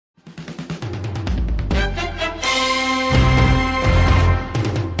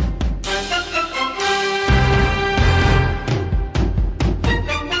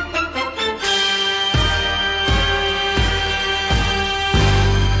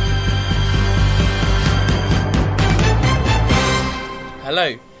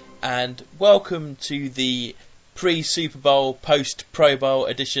Hello, and welcome to the pre-Super Bowl, post-Pro Bowl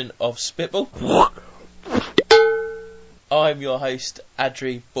edition of Spitball. I'm your host,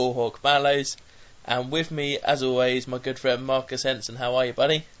 Adri Bullhawk Mallows, and with me, as always, my good friend Marcus Henson. How are you,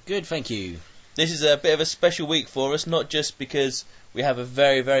 buddy? Good, thank you. This is a bit of a special week for us, not just because we have a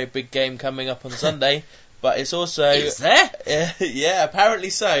very, very big game coming up on Sunday, but it's also... Is there? Yeah,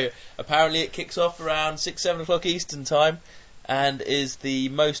 apparently so. Apparently it kicks off around 6-7 o'clock Eastern time, and is the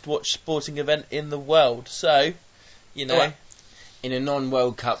most watched sporting event in the world. So, you know... What? In a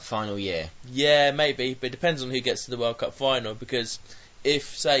non-World Cup final year? Yeah, maybe, but it depends on who gets to the World Cup final, because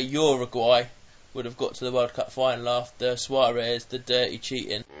if, say, Uruguay would have got to the World Cup final after Suarez, the dirty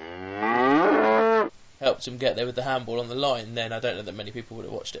cheating, helped him get there with the handball on the line, then I don't know that many people would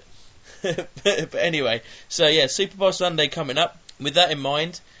have watched it. but anyway, so yeah, Super Bowl Sunday coming up. With that in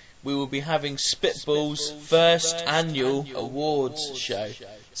mind, we will be having Spitball's first annual awards show.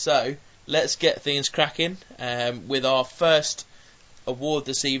 So, let's get things cracking with our first award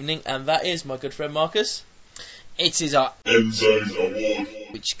this evening, and that is, my good friend Marcus, it is our End Zone Award,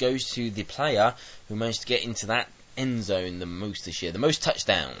 which goes to the player who managed to get into that end zone the most this year, the most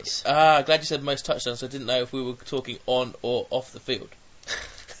touchdowns. Glad you said most touchdowns. I didn't know if we were talking on or off the field.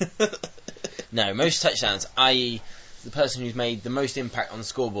 No, most touchdowns, i.e. the person who's made the most impact on the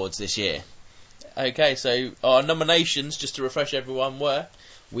scoreboards this year. Okay, so our nominations, just to refresh everyone, were...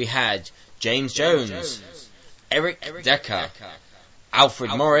 We had James Jones, Eric Decker,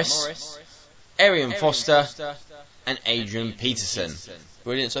 Alfred Morris, Arian Foster, and Adrian Peterson.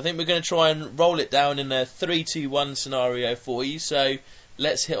 Brilliant. So I think we're going to try and roll it down in a 3-2-1 scenario for you. So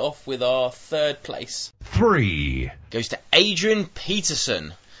let's hit off with our third place. 3. Goes to Adrian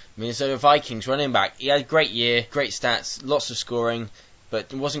Peterson, Minnesota Vikings running back. He had a great year, great stats, lots of scoring,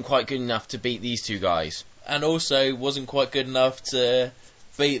 but wasn't quite good enough to beat these two guys. And also wasn't quite good enough to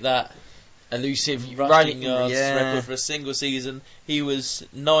beat that Elusive rushing yards record for a single season. He was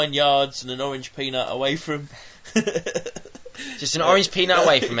 9 yards and an orange peanut away from... Just an orange peanut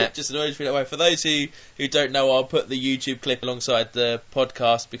away from it. Just an orange peanut away. For those who don't know, I'll put the YouTube clip alongside the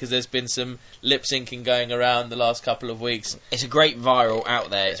podcast because there's been some lip syncing going around the last couple of weeks. It's a great viral out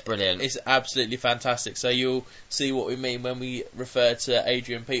there. It's brilliant. It's absolutely fantastic. So you'll see what we mean when we refer to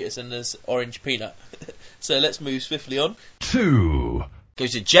Adrian Peterson as orange peanut. So let's move swiftly on. 2.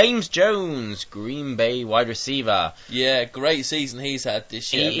 Goes to James Jones, Green Bay wide receiver. Yeah, great season he's had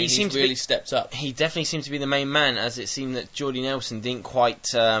this year. He's really stepped up. He definitely seemed to be the main man, as it seemed that Jordy Nelson didn't quite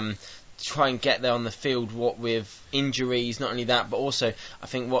try and get there on the field, what with injuries, not only that, but also I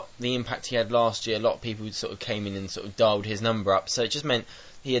think what the impact he had last year, a lot of people sort of came in and sort of dialed his number up, so it just meant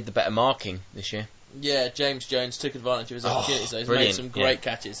he had the better marking this year. Yeah, James Jones took advantage of his opportunities. He's made some great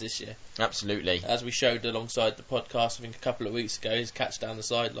catches this year. Absolutely. As we showed alongside the podcast, I think a couple of weeks ago, his catch down the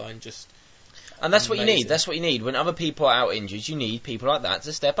sideline just... And that's amazing. What you need. That's what you need. When other people are out injured, you need people like that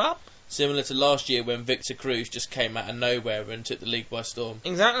to step up. Similar to last year when Victor Cruz just came out of nowhere and took the league by storm.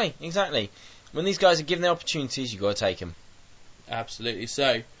 Exactly. When these guys are given the opportunities, you've got to take them. Absolutely.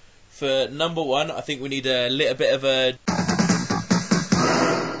 So, for number one, I think we need a little bit of a...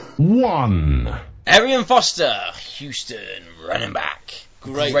 1. Arian Foster, Houston running back.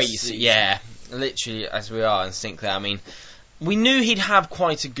 Great season. Yeah, literally as we are in sync there. I mean, we knew he'd have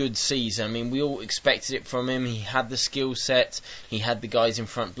quite a good season. I mean, we all expected it from him. He had the skill set. He had the guys in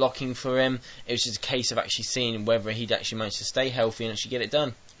front blocking for him. It was just a case of actually seeing whether he'd actually manage to stay healthy and actually get it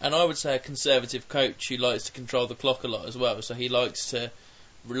done. And I would say a conservative coach who likes to control the clock a lot as well. So he likes to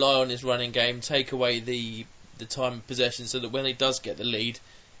rely on his running game, take away the time of possession so that when he does get the lead,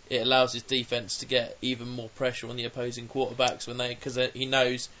 it allows his defence to get even more pressure on the opposing quarterbacks because he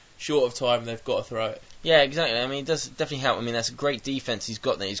knows short of time they've got to throw it. Yeah, exactly. I mean, it does definitely help. I mean, that's a great defence he's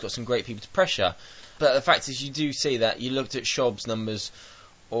got there. He's got some great people to pressure. But the fact is, you do see that. You looked at Schaub's numbers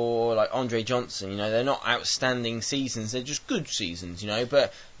or like Andre Johnson, they're not outstanding seasons. They're just good seasons,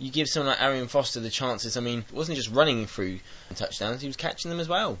 But you give someone like Arian Foster the chances. I mean, it wasn't just running through touchdowns. He was catching them as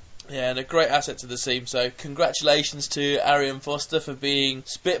well. Yeah, and a great asset to the team. So congratulations to Arian Foster for being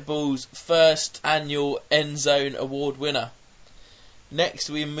Spitball's first annual End Zone Award winner. Next,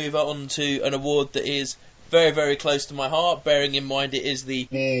 we move on to an award that is very, very close to my heart, bearing in mind it is the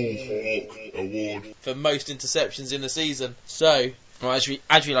Bullhawk Award for most interceptions in the season. So, well,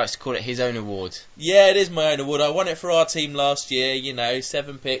 Adri likes to call it his own award. Yeah, it is my own award. I won it for our team last year,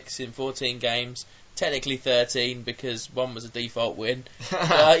 7 picks in 14 games. Technically 13 because one was a default win.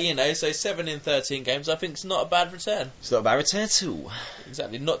 So 7 in 13 games I think is not a bad return. It's not a bad return at all.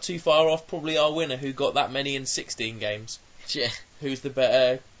 Exactly, not too far off probably our winner who got that many in 16 games. Yeah. Who's the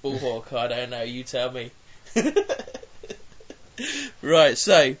better Bullhawk? I don't know, you tell me. Right,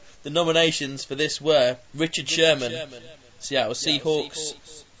 so the nominations for this were Richard Sherman, Seattle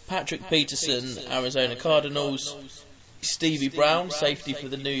Seahawks, Patrick Peterson, Arizona Cardinals, Stevie Brown, safety for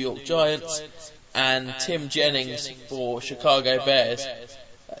the New York Giants, and Tim Jennings for Chicago Bears.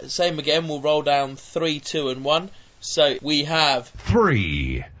 Same again, we'll roll down 3, 2 and 1. So we have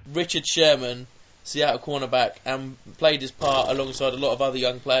 3, Richard Sherman, Seattle cornerback, and played his part alongside a lot of other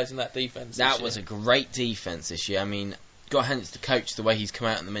young players in that defence. That was a great defence this year. I mean, got to hand it to the coach, the way he's come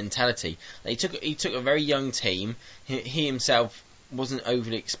out and the mentality. He took a very young team. He himself wasn't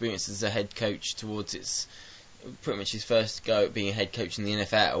overly experienced as a head coach towards pretty much his first go at being a head coach in the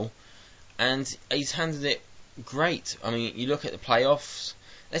NFL, and he's handled it great. I mean, you look at the playoffs.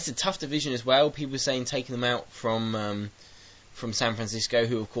 That's a tough division as well. People are saying taking them out from San Francisco,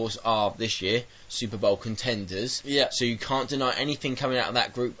 who of course are this year Super Bowl contenders. Yeah. So you can't deny anything coming out of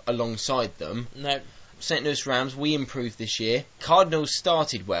that group alongside them. No. St. Louis Rams, we improved this year. Cardinals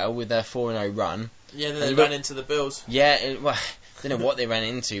started well with their 4-0 run. Yeah, then they ran into the Bills. Yeah, well, I don't know what they ran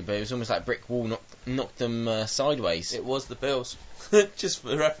into, but it was almost like a brick wall knocked them sideways. It was the Bills, just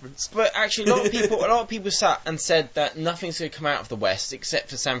for reference. But actually, a lot of people sat and said that nothing's going to come out of the West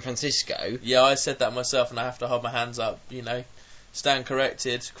except for San Francisco. Yeah, I said that myself, and I have to hold my hands up. You know, stand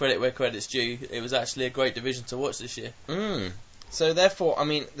corrected. Credit where credit's due. It was actually a great division to watch this year. So therefore, I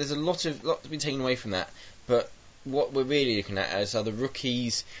mean, there's a lot to be taken away from that. But what we're really looking at are the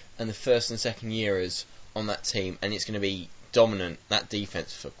rookies and the first and second yearers on that team, and it's going to be dominant, that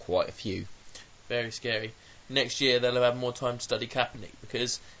defence, for quite a few. Very scary. Next year they'll have more time to study Kaepernick,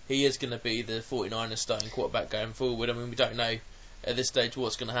 because he is going to be the 49ers starting quarterback going forward. I mean, we don't know at this stage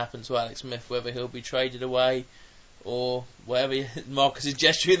what's going to happen to Alex Smith, whether he'll be traded away or whatever. Marcus is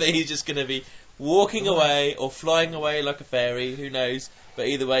gesturing that he's just going to be walking away or flying away like a fairy, who knows. But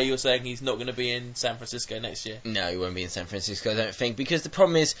either way, you're saying he's not going to be in San Francisco next year. No, he won't be in San Francisco, I don't think, because the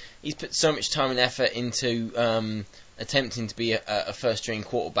problem is he's put so much time and effort into attempting to be a first-string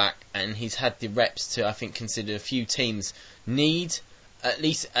quarterback, and he's had the reps to, I think, consider a few teams need at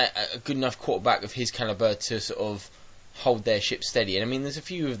least a good enough quarterback of his calibre to sort of hold their ship steady. And I mean, there's a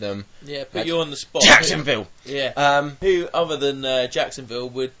few of them. Yeah, put you on the spot. Jacksonville! Yeah. Who, other than Jacksonville,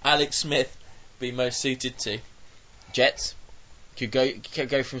 would Alex Smith be most suited to? Jets. Could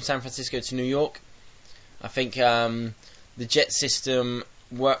go from San Francisco to New York. I think the jet system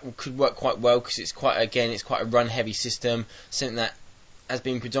could work quite well, because it's quite a run-heavy system, something that has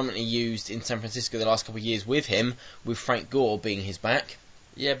been predominantly used in San Francisco the last couple of years with Frank Gore being his back.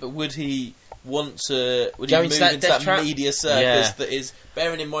 Yeah, but would he want to move into that media circus Yeah. that is,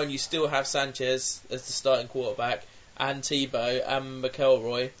 bearing in mind you still have Sanchez as the starting quarterback, and Tebow, and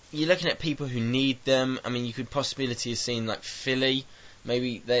McElroy? You're looking at people who need them. I mean, you could possibility of seeing like Philly,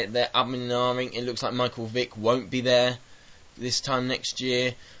 maybe they're up and ahhing. It looks like Michael Vick won't be there this time next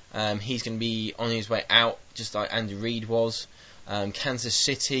year. He's going to be on his way out, just like Andy Reid was. Kansas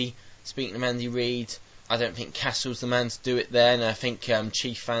City, speaking of Andy Reid, I don't think Castle's the man to do it there, and I think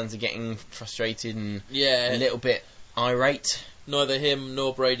Chief fans are getting frustrated and a little bit irate. Neither him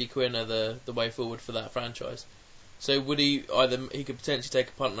nor Brady Quinn are the way forward for that franchise. So would he could potentially take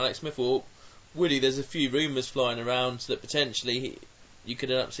a punt on Alex Smith, or would he? There's a few rumours flying around that potentially you could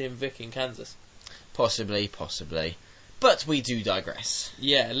end up seeing Vick in Kansas. Possibly. But we do digress.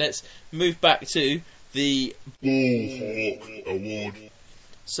 Yeah, let's move back to the Ballhawk Award.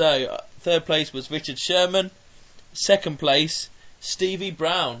 So, third place was Richard Sherman. Second place, Stevie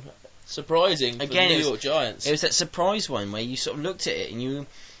Brown. Surprising for the New York Giants. It was that surprise one where you sort of looked at it and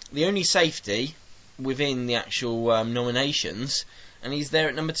the only safety within the actual nominations, and he's there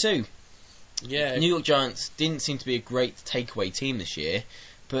at number 2. Yeah. New York Giants didn't seem to be a great takeaway team this year,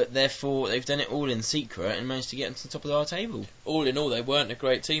 but therefore they've done it all in secret and managed to get into the top of our table. All in all, they weren't a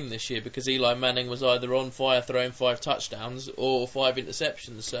great team this year, because Eli Manning was either on fire throwing 5 touchdowns or 5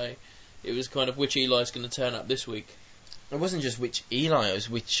 interceptions, so it was kind of which Eli's going to turn up this week. It wasn't just which Eli, it was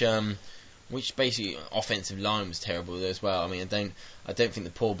which basically offensive line was terrible as well. I mean, I don't think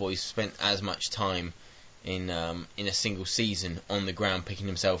the poor boy's spent as much time in a single season on the ground picking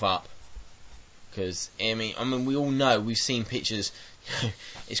himself up. Because I mean, we all know, we've seen pictures.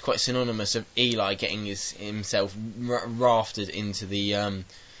 It's quite synonymous of Eli getting himself rafted into the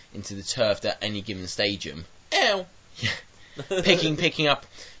turf at any given stadium. Ew.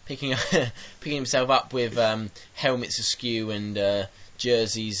 picking himself up with helmets askew and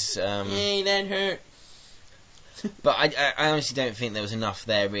jerseys. Hey, that hurt. But I honestly don't think there was enough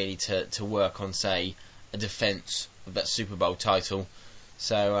there really to work on, say, a defence of that Super Bowl title.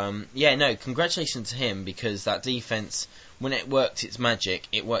 So, congratulations to him, because that defence, when it worked its magic,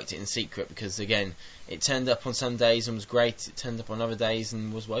 it worked it in secret, because, again, it turned up on some days and was great, it turned up on other days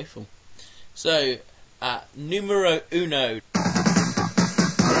and was woeful. So, at numero uno,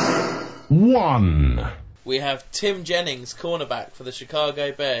 1. we have Tim Jennings, cornerback for the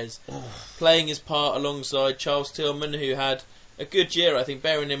Chicago Bears, playing his part alongside Charles Tillman, who had a good year, I think,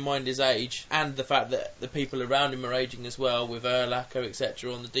 bearing in mind his age and the fact that the people around him are aging as well, with Urlacher,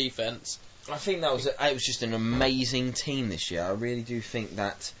 etc. on the defence. I think it was just an amazing team this year. I really do think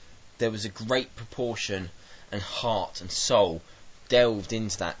that there was a great proportion and heart and soul delved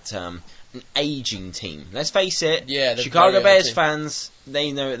into that an ageing team. Let's face it, Chicago Bears fans,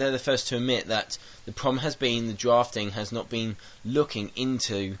 they know they're the first to admit that the problem has been the drafting has not been looking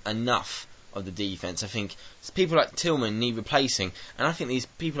into enough of the defence. I think people like Tillman need replacing, and I think these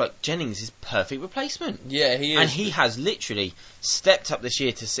people like Jennings is perfect replacement. Yeah, he is. And he has literally stepped up this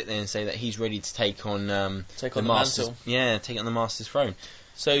year to sit there and say that he's ready to take on the Masters. mantle. Yeah, take on the Masters throne.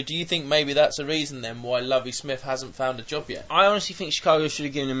 So do you think maybe that's a reason then why Lovie Smith hasn't found a job yet? I honestly think Chicago should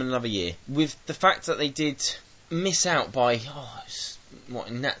have given him another year. With the fact that they did miss out by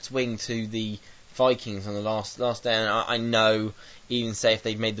Nats wing to the Vikings on the last day, and I know even say if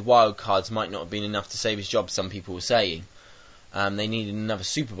they'd made the wild cards might not have been enough to save his job, some people were saying. They needed another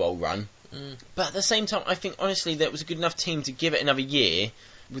Super Bowl run. But at the same time, I think honestly that was a good enough team to give it another year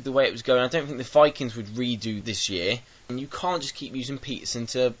with the way it was going. I don't think the Vikings would redo this year, and you can't just keep using Peterson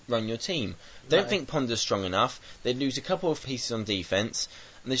to run your team. Don't think Ponder's strong enough. They'd lose a couple of pieces on defence,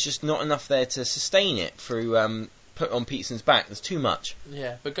 and there's just not enough there to sustain it through put on Peterson's back. There's too much.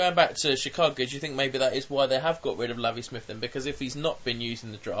 Yeah, but going back to Chicago, do you think maybe that is why they have got rid of Lovie Smith then? Because if he's not been used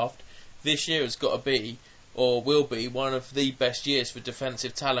in the draft, this year has got to be, or will be, one of the best years for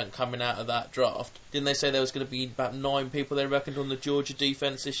defensive talent coming out of that draft. Didn't they say there was going to be about 9 people they reckoned on the Georgia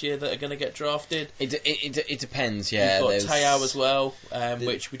defence this year that are going to get drafted? It depends, yeah. You've got Te'o as well,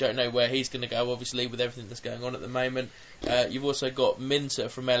 which we don't know where he's going to go, obviously, with everything that's going on at the moment. You've also got Minter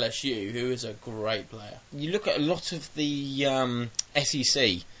from LSU, who is a great player. You look at a lot of the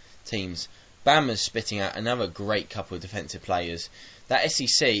SEC teams. Bama's spitting out another great couple of defensive players. That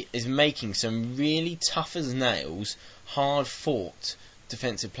SEC is making some really tough as nails, hard fought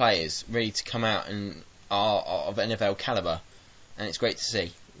defensive players ready to come out and are of NFL calibre, and it's great to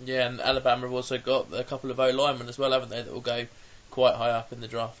see. Yeah, and Alabama have also got a couple of O-linemen as well, haven't they, that will go quite high up in the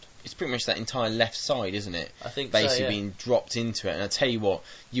draft. It's pretty much that entire left side, isn't it? I think basically so, yeah. being dropped into it, and I tell you what,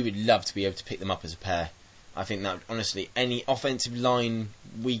 you would love to be able to pick them up as a pair. I think that, honestly, any offensive line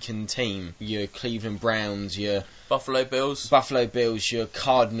weakened team, your Cleveland Browns, your Buffalo Bills, your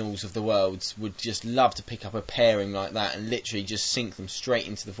Cardinals of the world, would just love to pick up a pairing like that and literally just sink them straight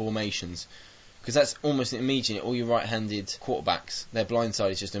into the formations. Because that's almost immediate. All your right-handed quarterbacks, their blind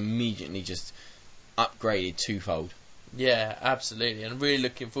side is just immediately just upgraded twofold. Yeah, absolutely. And I'm really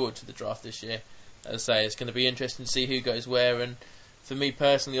looking forward to the draft this year. As I say, it's going to be interesting to see who goes where. And for me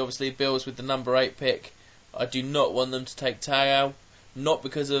personally, obviously, Bills with the number 8 pick, I do not want them to take Te'o, not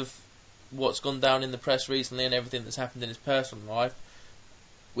because of what's gone down in the press recently and everything that's happened in his personal life.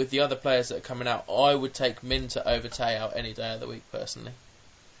 With the other players that are coming out, I would take Minter over Te'o any day of the week, personally.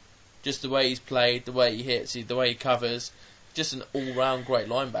 Just the way he's played, the way he hits, the way he covers, just an all-round great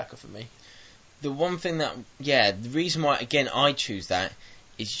linebacker for me. The one thing that, the reason why, again, I choose that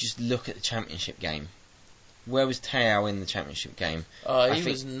is just look at the championship game. Where was Te'o in the championship game? He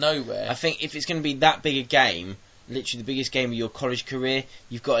was nowhere. I think if it's going to be that big a game, literally the biggest game of your college career,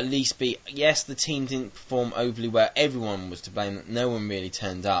 you've got to at least be... Yes, the team didn't perform overly well. Everyone was to blame. That no one really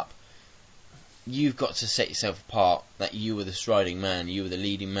turned up. You've got to set yourself apart, that you were the striding man, you were the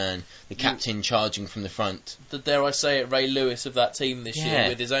leading man, the captain charging from the front. Dare I say it, Ray Lewis of that team this year,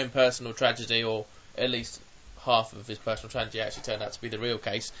 with his own personal tragedy, or at least half of his personal tragedy actually turned out to be the real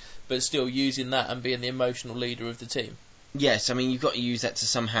case, but still using that and being the emotional leader of the team. Yes, I mean, you've got to use that to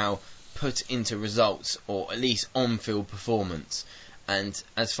somehow put into results, or at least on-field performance. And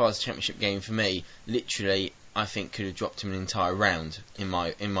as far as the championship game for me, literally, I think could have dropped him an entire round, in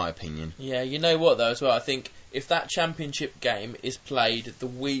my opinion. Yeah, you know what though as well, I think if that championship game is played the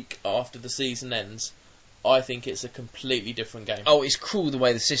week after the season ends, I think it's a completely different game. Oh, it's cruel the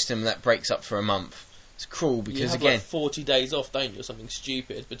way the system that breaks up for a month. It's cruel because, you have again... like 40 days off, don't you, or something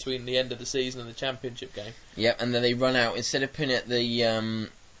stupid between the end of the season and the championship game. Yep, and then they run out, instead of putting it the...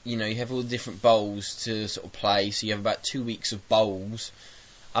 you have all the different bowls to sort of play, so you have about 2 weeks of bowls,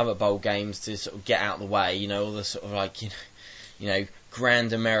 other bowl games to sort of get out of the way, all the sort of like,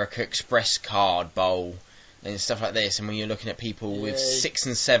 Grand America Express Card Bowl and stuff like this, and when you're looking at people with 6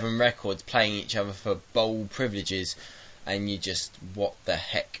 and 7 records playing each other for bowl privileges, and you just, what the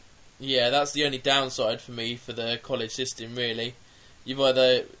heck? Yeah, that's the only downside for me for the college system, really. You've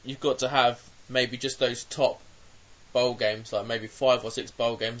got to have maybe just those top bowl games, like maybe 5 or 6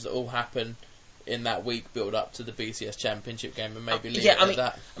 bowl games that all happen in that week build up to the BCS Championship game, and maybe leave it at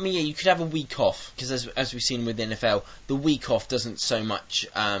that. I mean, yeah, you could have a week off, because as we've seen with the NFL, the week off doesn't so much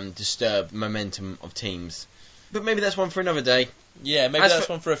disturb momentum of teams. But maybe that's one for another day. Yeah, maybe that's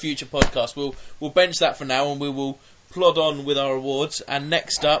one for a future podcast. We'll bench that for now, and we will plod on with our awards. And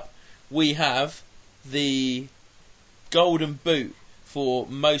next up, we have the Golden Boot for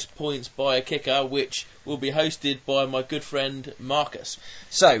most points by a kicker, which will be hosted by my good friend Marcus.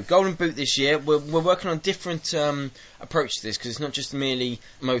 So, Golden Boot this year, we're working on different approach to this, because it's not just merely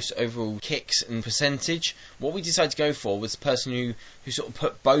most overall kicks and percentage. What we decided to go for was the person who sort of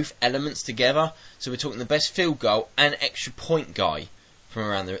put both elements together. So we're talking the best field goal and extra point guy from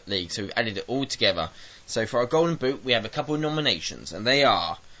around the league. So we've added it all together. So for our Golden Boot, we have a couple of nominations, and they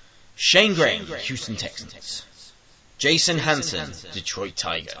are Shane Graham, Houston Texans; Jason Hanson, Detroit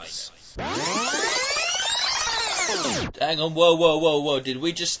Tigers. Hang on, whoa. Did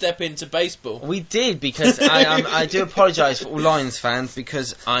we just step into baseball? We did, because I do apologise for all Lions fans,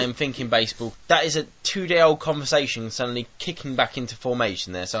 because I am thinking baseball. That is a 2-day-old conversation suddenly kicking back into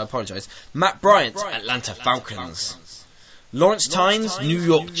formation there, so I apologise. Matt Bryant, Atlanta Falcons; Lawrence Tynes, New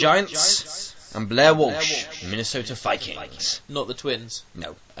York Giants; and Blair Walsh, Minnesota Vikings. Not the Twins?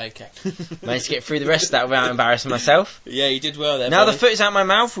 No. Okay. Managed to get through the rest of that without embarrassing myself. Yeah, you did well there. Now buddy. the foot is out of my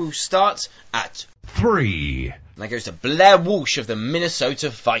mouth. We'll start at 3. And that goes to Blair Walsh of the Minnesota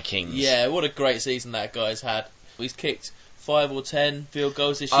Vikings. Yeah, what a great season that guy's had. He's kicked 5 or 10 field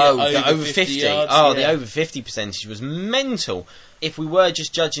goals this year. Oh, over 50 yards. Oh, yeah. The over 50 percentage was mental. If we were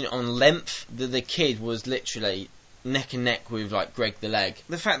just judging it on length, the kid was literally neck and neck with like Greg the Leg.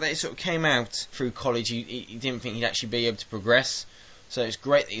 The fact that he sort of came out through college, he didn't think he'd actually be able to progress. So it's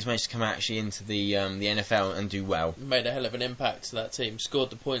great that he's managed to come out actually into the NFL and do well. Made a hell of an impact to that team.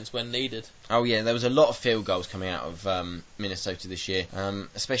 Scored the points when needed. Oh yeah, there was a lot of field goals coming out of Minnesota this year,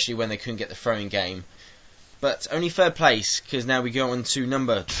 especially when they couldn't get the throwing game. But only third place, because now we go on to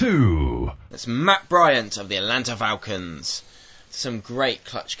number 2. That's Matt Bryant of the Atlanta Falcons. Some great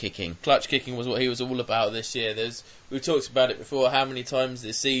clutch kicking. Clutch kicking was what he was all about this year. We've talked about it before, how many times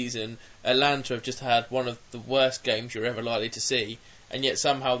this season Atlanta have just had one of the worst games you're ever likely to see, and yet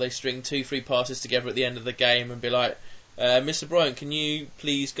somehow they string 2-3 passes together at the end of the game and be like, Mr. Bryant, can you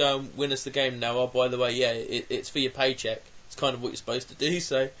please go and win us the game now? Oh, by the way, yeah, it's for your paycheck. It's kind of what you're supposed to do,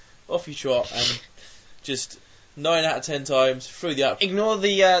 so off you trot, and just 9 out of 10 times through the up. Ignore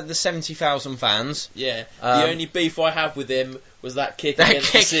the 70,000 fans. Yeah, the only beef I have with him was that kick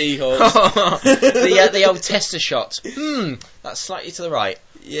against the Seahawks. The old tester shot. That's slightly to the right.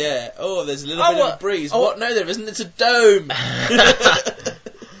 Yeah. Oh, there's a little bit of a breeze. Oh. What? No, there isn't. It's a dome.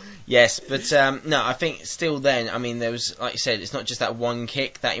 Yes, but no, I think still then, I mean, there was, like you said, it's not just that one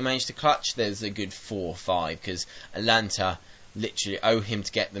kick that he managed to clutch. There's a good 4 or 5, because Atlanta literally owe him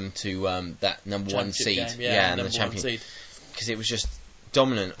to get them to that number 1 seed. Game, and number the champion. 1 seed. Because it was just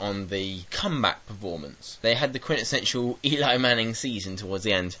dominant on the comeback performance. They had the quintessential Eli Manning season towards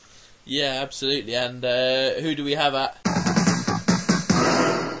the end. Yeah, absolutely. And who do we have at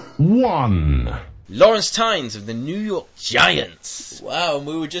 1. Lawrence Tynes of the New York Giants. Wow, and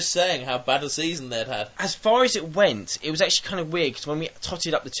we were just saying how bad a season they'd had. As far as it went, it was actually kind of weird, because when we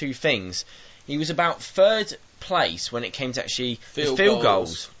totted up the two things, he was about 3rd place when it came to actually field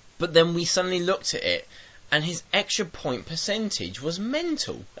goals. But then we suddenly looked at it, and his extra point percentage was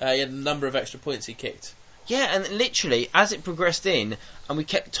mental. He had a number of extra points he kicked. Yeah, and literally, as it progressed in, and we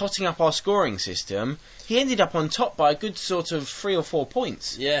kept totting up our scoring system, he ended up on top by a good sort of 3 or 4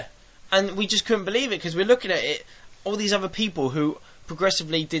 points. Yeah. And we just couldn't believe it, because we're looking at it, all these other people who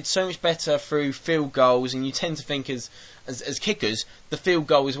progressively did so much better through field goals, and you tend to think as kickers, the field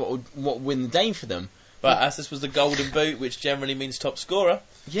goal is what would win the day for them. But as this was the Golden Boot, which generally means top scorer.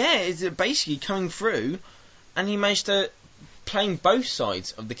 Yeah, it's basically coming through, and he managed to playing both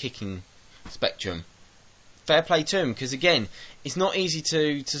sides of the kicking spectrum. Fair play to him, because again, it's not easy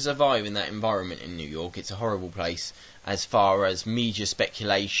to survive in that environment in New York. It's a horrible place as far as media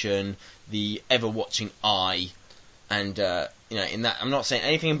speculation, the ever-watching eye, and in that, I'm not saying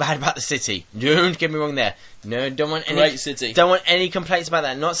anything bad about the city. Don't get me wrong there. No, don't want any great city. Don't want any complaints about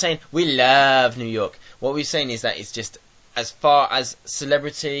that. I'm not saying we love New York. What we're saying is that it's just, as far as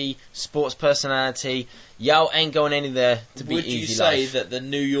celebrity, sports personality, y'all ain't going anywhere to be easy life. Would you say that the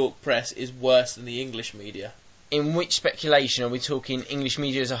New York press is worse than the English media? In which speculation? Are we talking English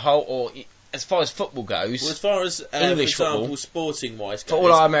media as a whole, or as far as football goes, Well, as far as English for example, football, sporting-wise, for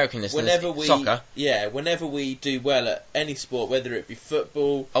all our American listeners, soccer. Whenever we do well at any sport, whether it be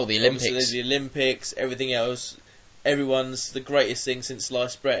football, the Olympics, there's the Olympics, everything else, everyone's the greatest thing since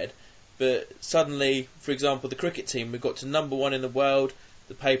sliced bread. But suddenly, for example, the cricket team, we got to number 1 in the world.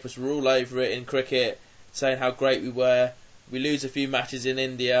 The papers were all over it in cricket, saying how great we were. We lose a few matches in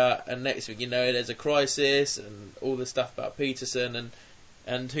India, and next week, there's a crisis and all the stuff about Peterson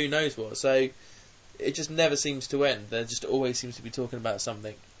and who knows what. So it just never seems to end. There just always seems to be talking about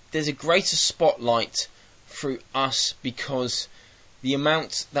something. There's a greater spotlight through us because the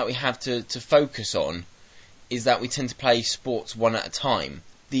amount that we have to focus on is that we tend to play sports one at a time.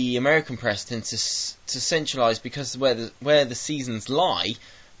 The American press tends to centralise because where the seasons lie,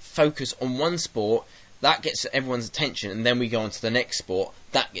 focus on one sport. That gets everyone's attention, and then we go on to the next sport.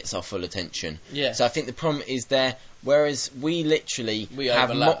 That gets our full attention. Yeah. So I think the problem is there. Whereas we literally we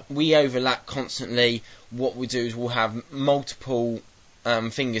overlap constantly. What we do is we'll have multiple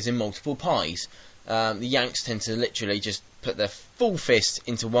fingers in multiple pies. The Yanks tend to literally just put their full fist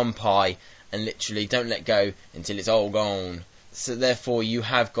into one pie and literally don't let go until it's all gone. So therefore, you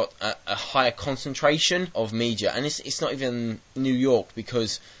have got a higher concentration of media, and it's not even New York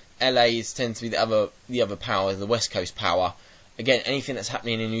because LA tends to be the other power, the West Coast power. Again, anything that's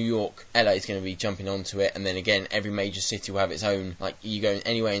happening in New York, LA is going to be jumping onto it, and then again, every major city will have its own. Like you go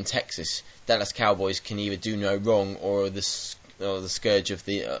anywhere in Texas, Dallas Cowboys can either do no wrong or the scourge of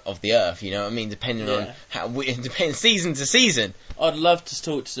the earth. You know what I mean? Depending on it depends season to season. I'd love to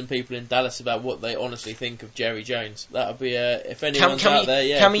talk to some people in Dallas about what they honestly think of Jerry Jones. That would be if anyone's out there.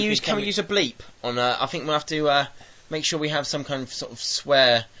 Yeah, can we use a bleep on? I think we'll have to make sure we have some kind of sort of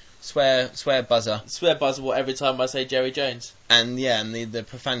swear buzzer. Swear buzzer, what, every time I say Jerry Jones? And the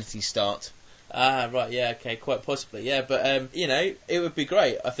profanity start. Ah, right, yeah, okay, quite possibly, yeah, but, it would be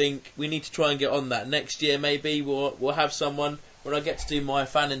great. I think we need to try and get on that. Next year, maybe, we'll have someone, when I get to do my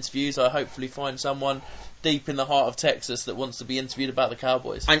fan interviews, I'll hopefully find someone deep in the heart of Texas that wants to be interviewed about the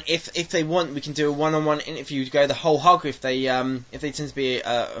Cowboys. And if they want, we can do a one-on-one interview to go the whole hog if they tend to be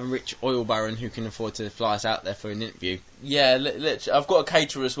a rich oil baron who can afford to fly us out there for an interview. Yeah, literally. I've got a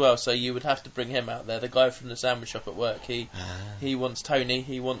caterer as well, so you would have to bring him out there. The guy from the sandwich shop at work, he wants Tony,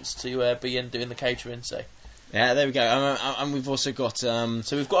 he wants to be in doing the catering, so... Yeah, there we go. And we've also got so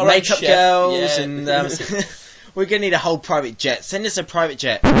we've got our makeup chef, girls, yeah. and we're going to need a whole private jet. Send us a private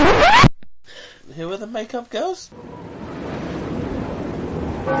jet. Who are the makeup girls?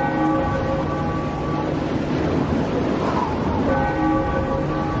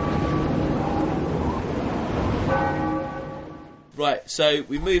 Right, so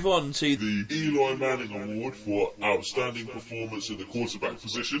we move on to the Eli Manning Award for Outstanding Performance in the Quarterback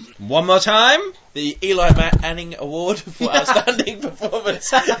Position. One more time. The Eli Manning Award for Outstanding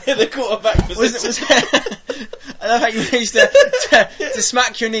Performance in the Quarterback Position. I love how you managed to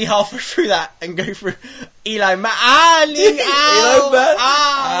smack your knee halfway through that and go through Eli Manning. Eli Manning. Ow.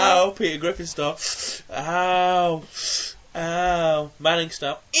 Ow. Peter Griffin style. Ow. Ow. Manning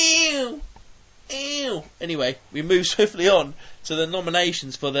style. Ew. Ew. Anyway, we move swiftly on to the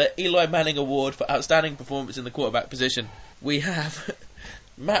nominations for the Eli Manning Award for Outstanding Performance in the Quarterback Position. We have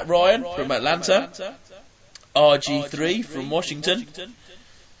Matt Ryan from Atlanta, RG3 from Washington,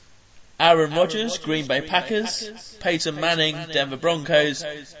 Aaron Rodgers, Green Bay Packers, Peyton Manning, Denver Broncos,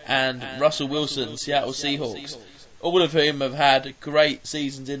 and Russell Wilson, Seattle Seahawks. All of whom have had great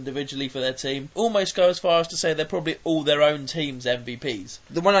seasons individually for their team. Almost go as far as to say they're probably all their own team's MVPs.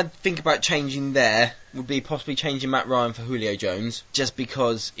 The one I'd think about changing there would be possibly changing Matt Ryan for Julio Jones, just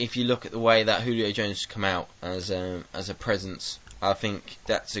because if you look at the way that Julio Jones has come out as a presence, I think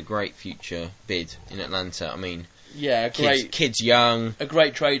that's a great future bid in Atlanta. I mean, yeah, kids young. A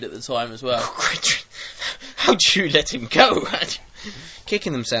great trade at the time as well. How'd you let him go?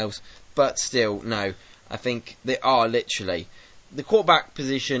 Kicking themselves. But still, no. I think they are literally. The quarterback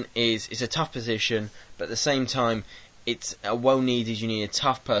position is a tough position, but at the same time, it's a well-needed. You need a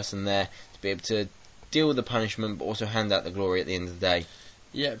tough person there to be able to deal with the punishment, but also hand out the glory at the end of the day.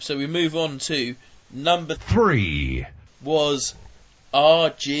 Yeah, so we move on to number 3. Was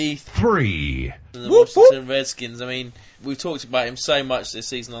RG3. The Washington Redskins. I mean, we've talked about him so much this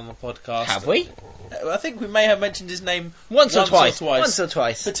season on the podcast. Have we? I think we may have mentioned his name once or twice.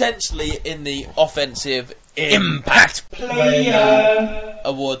 Potentially in the Offensive Impact Player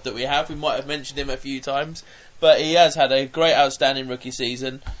Award that we have. We might have mentioned him a few times. But he has had a great, outstanding rookie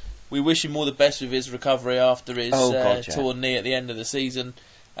season. We wish him all the best with his recovery after his torn knee at the end of the season.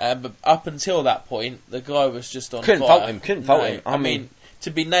 But up until that point, the guy was just on fire. Couldn't fault him. I mean,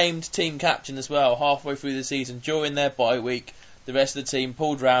 to be named team captain as well halfway through the season during their bye week, the rest of the team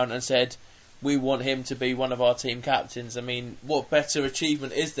pulled round and said, we want him to be one of our team captains. I mean, what better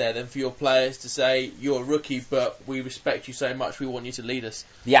achievement is there than for your players to say, you're a rookie, but we respect you so much, we want you to lead us.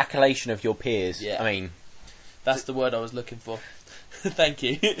 The accolation of your peers. Yeah. I mean, That's the word I was looking for. Thank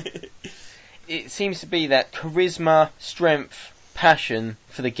you. it seems to be that charisma, strength, passion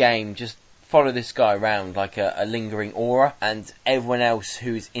for the game just follow this guy around like a lingering aura, and everyone else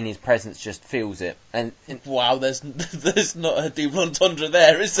who's in his presence just feels it. And Wow, there's not a double entendre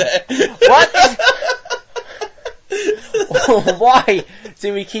there, is there? what? Why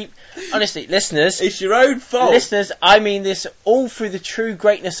do we keep... Honestly, listeners... It's your own fault. Listeners, I mean this all through the true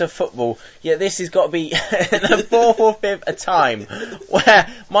greatness of football, yet this has got to be the fourth or fifth a time where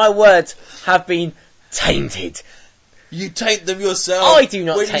my words have been tainted. You taint them yourself. I do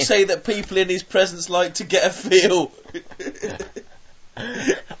not When you taint say that people in his presence like to get a feel.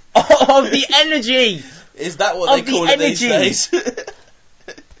 Of the energy! Is that what they Of the call it these energy. days?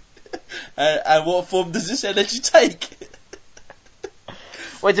 And what form does this energy take?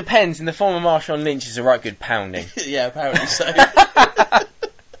 Well, it depends. In the form of Marshawn Lynch, it's a right good pounding. Yeah, apparently so.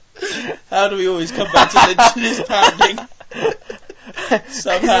 How do we always come back to Lynch and his pounding?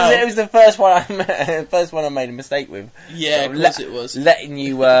 Somehow. It was the first one I made a mistake with. Yeah, So of course it was. Letting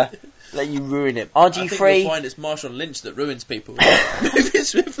you ruin it. I think RG3. you'll find it's Marshawn Lynch that ruins people. Moving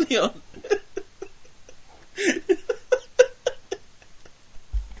swiftly on.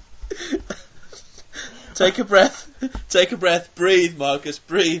 Take a breath, breathe, Marcus,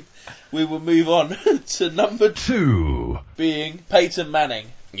 breathe. We will move on to number 2, being Peyton Manning.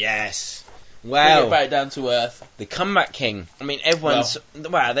 Yes. Bring Wow. it back down to earth. The comeback king. I mean, everyone's...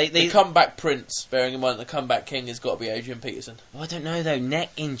 The they comeback prince, bearing in mind the comeback king has got to be Adrian Peterson. I don't know, though. Neck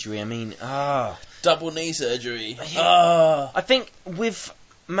injury, I mean... Double knee surgery. Yeah. I think with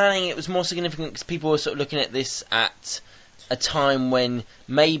Manning, it was more significant because people were sort of looking at this at a time when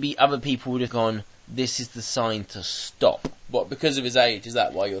maybe other people would have gone, this is the sign to stop. What, because of his age? Is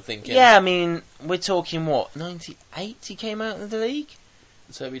that why you're thinking? Yeah, I mean, we're talking, 98 he came out of the league?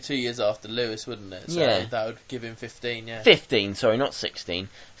 So it'd be 2 years after Lewis, wouldn't it? So Yeah. that would give him 15, yeah. 15, sorry, not 16.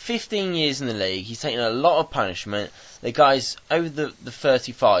 15 years in the league. He's taken a lot of punishment. The guy's over the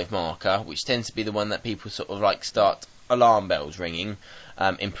 35 marker, which tends to be the one that people sort of like start alarm bells ringing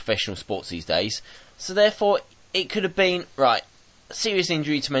in professional sports these days. So therefore, it could have been, right, serious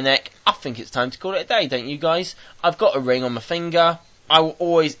injury to my neck. I think it's time to call it a day, don't you guys? I've got a ring on my finger. I will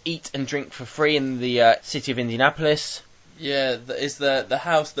always eat and drink for free in the city of Indianapolis. Yeah, it's the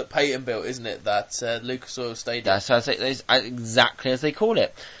house that Peyton built, isn't it? That Lucas Oil Stadium. That's how it's exactly as they call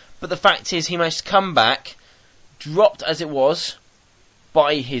it. But the fact is, he managed to come back, dropped as it was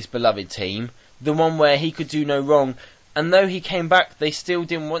by his beloved team, the one where he could do no wrong. And though he came back, they still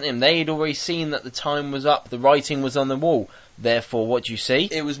didn't want him. They had already seen that the time was up, the writing was on the wall. Therefore, what do you see?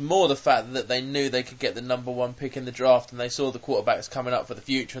 It was more the fact that they knew they could get the number one pick in the draft, and they saw the quarterbacks coming up for the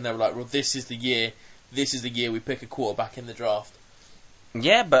future, and they were like, well, this is the year we pick a quarterback in the draft.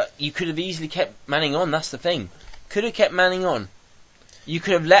 Yeah, but you could have easily kept Manning on, that's the thing. Could have kept Manning on. You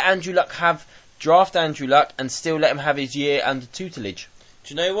could have let Andrew Luck draft Andrew Luck and still let him have his year under tutelage.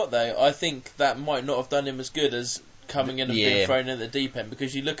 Do you know what, though? I think that might not have done him as good as coming in and being thrown in at the deep end,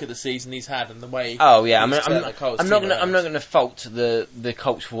 because you look at the season he's had and the way. Oh yeah, I'm not going to fault the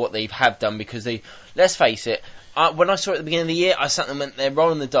Colts for what they have done, because they. Let's face it. When I saw it at the beginning of the year, I sat them and they're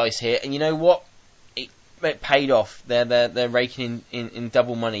rolling the dice here, and you know what? It paid off. They're raking in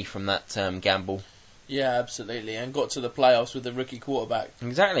double money from that gamble. Yeah, absolutely, and got to the playoffs with a rookie quarterback.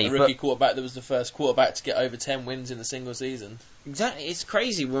 Exactly, a rookie quarterback that was the first quarterback to get over 10 wins in a single season. Exactly, it's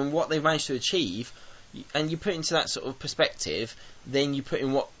crazy when what they've managed to achieve, and you put into that sort of perspective, then you put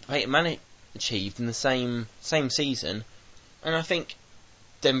in what Peyton Manning achieved in the same season, and I think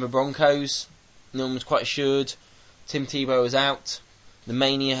Denver Broncos, no one was quite assured. Tim Tebow was out, the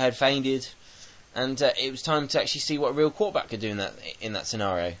mania had faded, and it was time to actually see what a real quarterback could do in that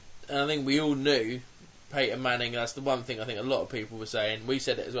scenario. And I think we all knew Peyton Manning. That's the one thing I think a lot of people were saying. We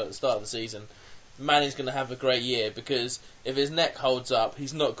said it as well at the start of the season. Manning's going to have a great year, because if his neck holds up,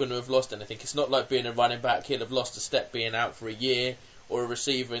 he's not going to have lost anything. It's not like being a running back. He'll have lost a step being out for a year, or a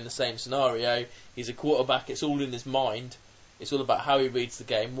receiver in the same scenario. He's a quarterback. It's all in his mind. It's all about how he reads the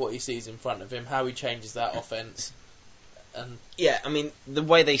game, what he sees in front of him, how he changes that offense. And yeah, I mean, the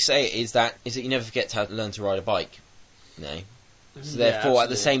way they say it is that you never forget how to learn to ride a bike. You know? So therefore, at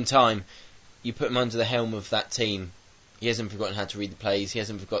the same time, you put him under the helm of that team. He hasn't forgotten how to read the plays. He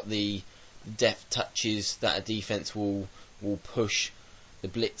hasn't forgot the deft touches that a defense will push, the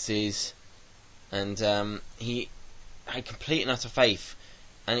blitzes, and he had complete and utter faith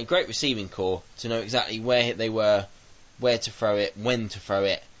and a great receiving core to know exactly where they were, where to throw it, when to throw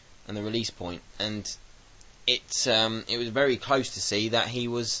it, and the release point, and it was very close to see that he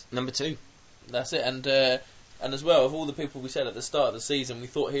was number 2. That's it, and as well, of all the people we said at the start of the season, we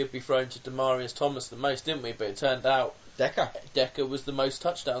thought he'd be thrown to Demarius Thomas the most, didn't we? But it turned out Decker was the most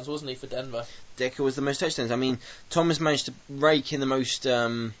touchdowns, wasn't he, for Denver? Decker was the most touchdowns. I mean, Thomas managed to rake in the most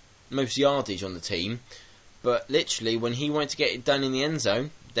yardage on the team, but literally when he wanted to get it done in the end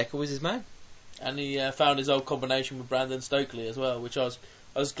zone, Decker was his man. And he found his old combination with Brandon Stokely as well, which I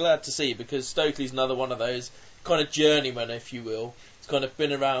was glad to see, because Stokely's another one of those kind of journeymen, if you will. He's kind of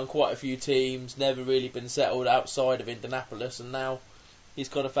been around quite a few teams, never really been settled outside of Indianapolis, and now he's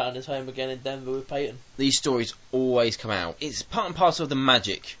kind of found his home again in Denver with Peyton. These stories always come out. It's part and parcel of the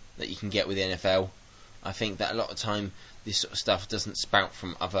magic that you can get with the NFL. I think that a lot of time this sort of stuff doesn't spout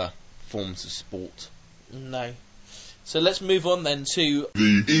from other forms of sport. No. So let's move on then to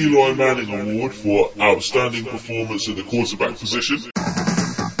The Eli Manning Award for Outstanding Performance in the Quarterback Position.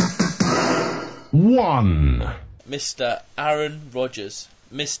 1. Mr. Aaron Rodgers,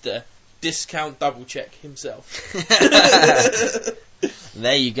 Mr. Discount Double Check himself.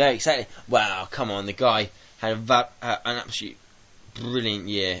 There you go, exactly. Wow, come on, the guy had an absolute brilliant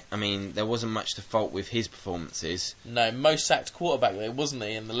year. I mean, there wasn't much to fault with his performances. No, most sacked quarterback though, wasn't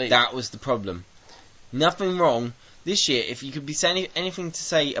he, in the league? That was the problem. Nothing wrong. This year, if you could be saying anything to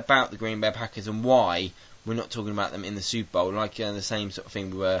say about the Green Bay Packers and why we're not talking about them in the Super Bowl, like the same sort of thing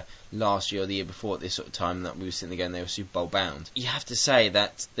we were last year or the year before at this sort of time that we were sitting there going they were Super Bowl bound, you have to say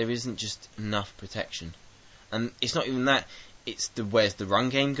that there isn't just enough protection. And it's not even that, it's where's the run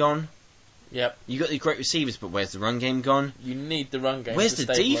game gone? Yep. You got these great receivers, but where's the run game gone? You need the run game. Where's to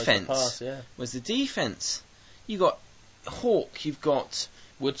the stabilise defense? The pass, yeah. Where's the defense? You got Hawk, you've got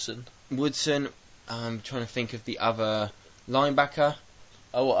Woodson. I'm trying to think of the other linebacker.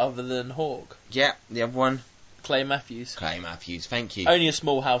 Oh, what, other than Hawk? Yeah, the other one. Clay Matthews. Clay Matthews, thank you. Only a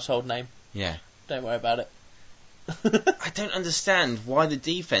small household name. Yeah. Don't worry about it. I don't understand why the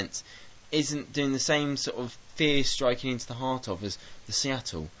defense isn't doing the same sort of fear striking into the heart of as the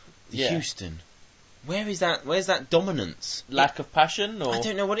Seattle, the Houston. Where's that dominance? Lack of passion, or I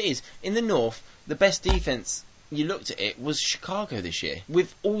don't know what it is. In the North, the best defense, you looked at it, was Chicago this year.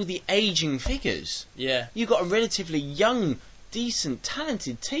 With all the aging figures. Yeah. You got a relatively young, decent,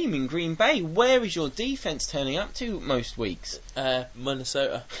 talented team in Green Bay. Where is your defense turning up to most weeks?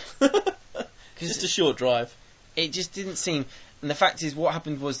 Minnesota. Just a short drive. It just didn't seem. And the fact is, what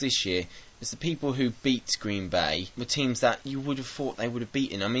happened was this year is the people who beat Green Bay were teams that you would have thought they would have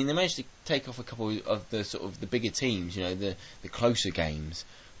beaten. I mean, they managed to take off a couple of the sort of the bigger teams, you know, the closer games.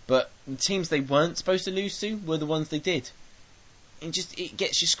 But the teams they weren't supposed to lose to were the ones they did. It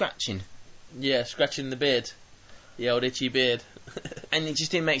gets you scratching. Yeah, scratching the beard. The old itchy beard. And it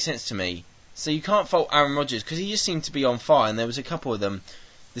just didn't make sense to me. So you can't fault Aaron Rodgers, because he just seemed to be on fire, and there was a couple of them.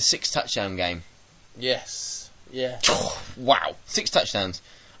 The 6 touchdown game. Yes. Yeah. Wow. 6 touchdowns.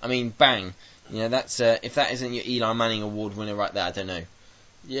 I mean, bang. You know, that's if that isn't your Eli Manning award winner right there, I don't know.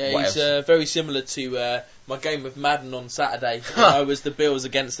 Yeah, What he's very similar to my game of Madden on Saturday. When I was the Bills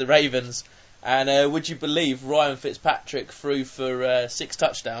against the Ravens. And would you believe Ryan Fitzpatrick threw for 6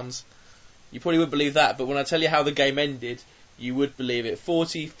 touchdowns? You probably wouldn't believe that, but when I tell you how the game ended, you would believe it.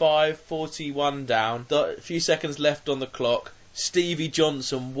 45-41 down, a few seconds left on the clock. Stevie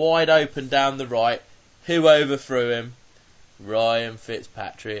Johnson wide open down the right. Who overthrew him? Ryan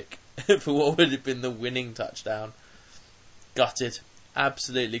Fitzpatrick for what would have been the winning touchdown. Gutted.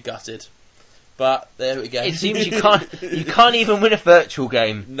 Absolutely gutted. But there we go. It seems you can't even win a virtual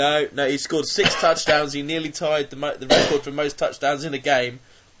game. No, he scored 6 touchdowns. He nearly tied the record for most touchdowns in a game.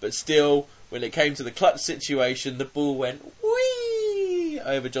 But still, when it came to the clutch situation, the ball went whee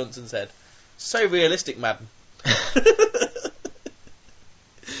over Johnson's head. So realistic, Madden.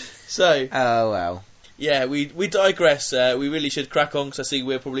 So, oh well. Yeah, we digress. We really should crack on, because I see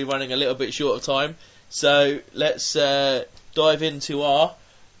we're probably running a little bit short of time. So let's dive into our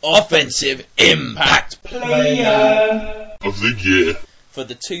offensive impact player Of the year. for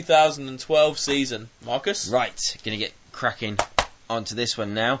the 2012 season. Marcus? Right, gonna get cracking onto this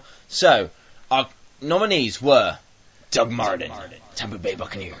one now. So, our nominees were Doug Martin, Tampa Bay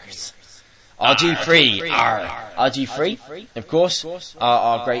Buccaneers. RG3, of course,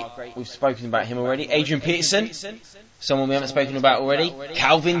 our great, we've spoken about him already. Adrian Peterson, someone we haven't spoken about already.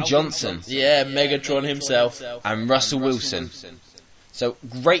 Calvin Johnson. Yeah, Megatron himself. And Russell Wilson. So,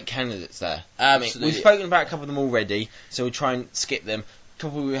 great candidates there. Absolutely. We've spoken about a couple of them already, so we'll try and skip them. A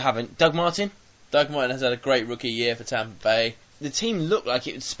couple we haven't. Doug Martin. Doug Martin has had a great rookie year for Tampa Bay. The team looked like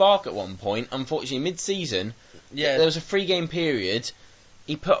it would spark at one point. Unfortunately, mid-season, Yeah. there was a 3-game period.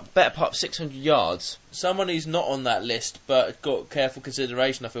 he put a better part of 600 yards. Someone who's not on that list but got careful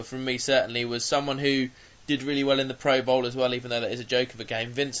consideration, I feel, from me certainly, was someone who did really well in the Pro Bowl as well, even though that is a joke of a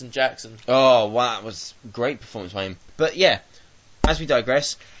game, Vincent Jackson. Oh, wow, that was a great performance by him. But yeah, as we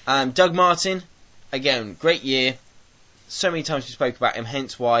digress, Doug Martin, again, great year. So many times we spoke about him,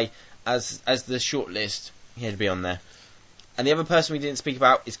 hence why, as the short list, he had to be on there. And the other person we didn't speak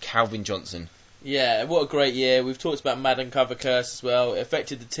about is Calvin Johnson. Yeah, what a great year. We've talked about Madden cover curse as well. It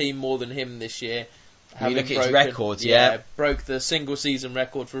affected the team more than him this year. You look at his records, broke the single season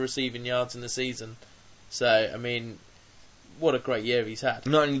record for receiving yards in the season. So, I mean, what a great year he's had.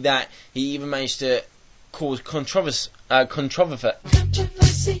 Not only that, he even managed to cause controversy.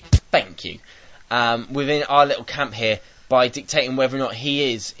 Thank you. Within our little camp here, by dictating whether or not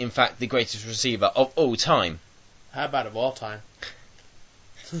he is, in fact, the greatest receiver of all time. How about of all time?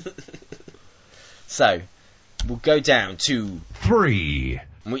 So, we'll go down to 3,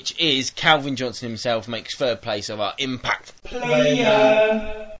 which is Calvin Johnson himself makes third place of our impact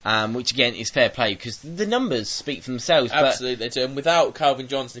player. Which again is fair play because the numbers speak for themselves. Absolutely, they do. And without Calvin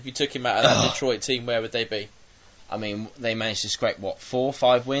Johnson, if you took him out of that Detroit team, where would they be? I mean, they managed to scrape 4,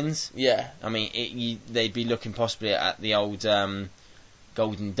 5 wins. Yeah. I mean, they'd be looking possibly at the old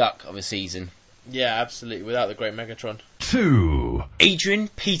golden duck of a season. Yeah, absolutely. Without the great Megatron. 2, Adrian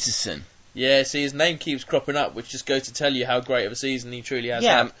Peterson. Yeah, see, his name keeps cropping up, which just goes to tell you how great of a season he truly has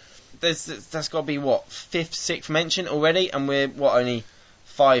had. That's got to be, 5th, 6th mention already, and we're, only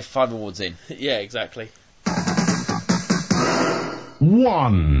 5 awards in. Yeah, exactly.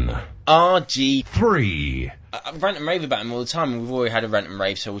 1, RG3. I rant and rave about him all the time, and we've already had a rant and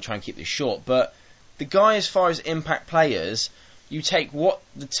rave, so we'll try and keep this short, but the guy, as far as impact players, you take what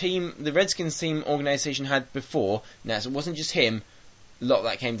the Redskins team organisation had before, now it wasn't just him, a lot of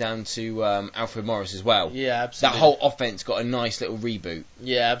that came down to Alfred Morris as well. Yeah, absolutely. That whole offense got a nice little reboot.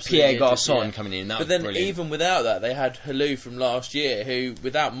 Yeah, absolutely. Pierre Garçon coming in, that was brilliant. But then even without that, they had Halou from last year, who,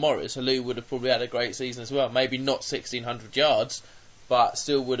 without Morris, Halou would have probably had a great season as well. Maybe not 1,600 yards, but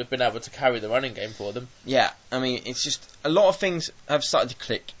still would have been able to carry the running game for them. Yeah, I mean, it's just, a lot of things have started to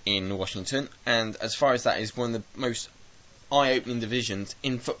click in Washington, and as far as that is one of the most eye-opening divisions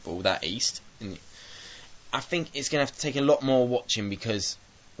in football, that East. I think it's going to have to take a lot more watching because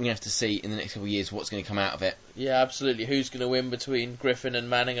we're going to have to see in the next couple of years what's going to come out of it. Yeah, absolutely. Who's going to win between Griffin and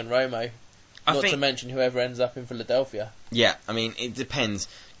Manning and Romo? Not to mention whoever ends up in Philadelphia. Yeah, I mean, it depends.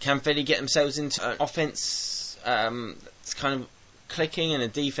 Can Philly get themselves into an offense that's kind of clicking and a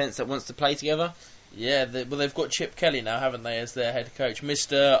defense that wants to play together? Yeah, they've got Chip Kelly now, haven't they, as their head coach.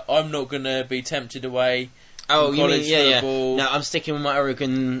 Mr. I'm not going to be tempted away. Oh, you mean, yeah. Football. No, I'm sticking with my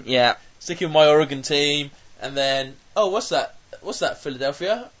Oregon, yeah. Sticking with my Oregon team. And then, what's that? What's that,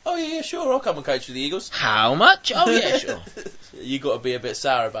 Philadelphia? Oh, yeah, sure, I'll come and coach for the Eagles. How much? Oh, yeah, sure. You got to be a bit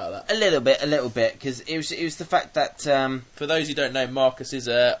sour about that. A little bit, because it was the fact that... For those who don't know, Marcus is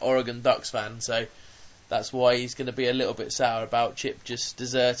a Oregon Ducks fan, so that's why he's going to be a little bit sour about Chip just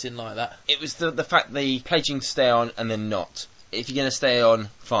deserting like that. It was the fact they pledging to stay on and then not. If you're going to stay on,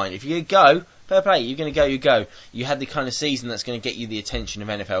 fine. If you're going to go, fair play. You're going to go, you go. You had the kind of season that's going to get you the attention of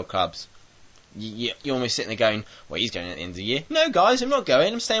NFL clubs. You're almost sitting there going, well, he's going at the end of the year. No, guys, I'm not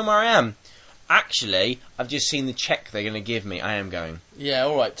going. I'm staying where I am. Actually, I've just seen the check they're going to give me. I am going. Yeah,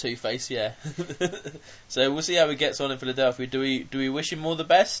 all right, Two-Face, yeah. So we'll see how he gets on in Philadelphia. Do we wish him all the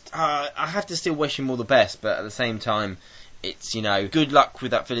best? I have to still wish him all the best, but at the same time, it's, good luck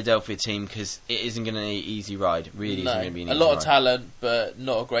with that Philadelphia team because it isn't going to be an easy ride. It really isn't going to be an easy ride. A lot of talent, but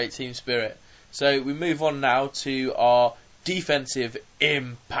not a great team spirit. So we move on now to our defensive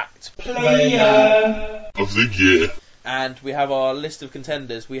impact player of the year. And we have our list of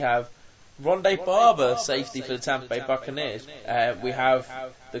contenders. We have Rondé Barber, safety for the Tampa Bay Buccaneers. We have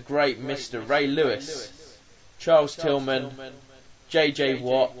the great Mr. Ray Lewis, Charles Tillman, J.J.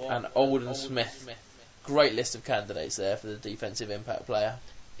 Watt, and Alden Smith. Great list of candidates there for the defensive impact player.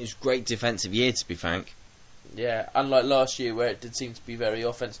 It was a great defensive year, to be frank. Yeah, unlike last year where it did seem to be very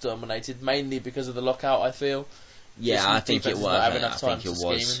offense dominated, mainly because of the lockout, I feel. Yeah, I think it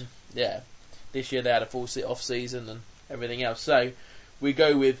was. Yeah, this year they had a full off season and everything else. So we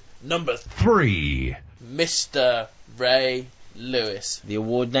go with number 3, Mr. Ray Lewis, the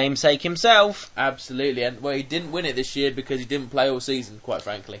award namesake himself. Absolutely, and he didn't win it this year because he didn't play all season. Quite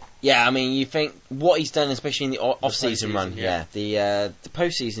frankly. Yeah, I mean, you think what he's done, especially in the off-season run. Yeah, the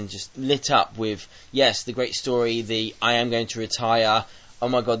postseason just lit up with the great story. The I am going to retire. Oh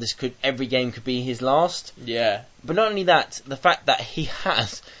my God, every game could be his last. Yeah. But not only that, the fact that he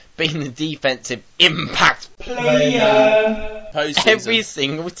has been the defensive impact player every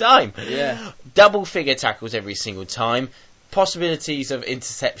single time. Yeah. Double figure tackles every single time. possibilities of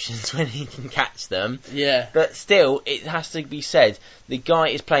interceptions when he can catch them. Yeah. But still, it has to be said, the guy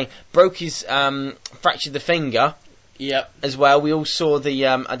is playing, fractured the finger Yep. as well. We all saw the,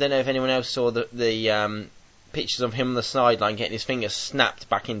 I don't know if anyone else saw the pictures of him on the sideline getting his finger snapped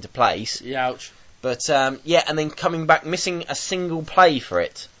back into place. Yeah, ouch. But, yeah, and then coming back, missing a single play for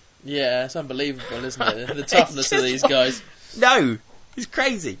it. Yeah, it's unbelievable, isn't it? The toughness of these guys. No, it's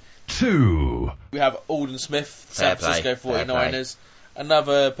crazy. 2, We have Alden Smith, San Fair play, Francisco fair 49ers.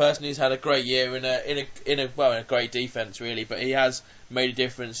 Another person who's had a great year in a great defense, really, but he has made a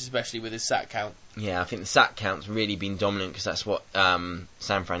difference, especially with his sack count. Yeah, I think the sack count's really been dominant because that's what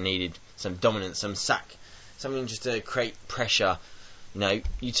San Fran needed. Some dominance, some sack, something just to create pressure. You know,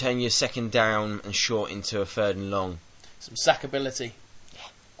 you turn your second down and short into a third and long. Some sackability. Yeah.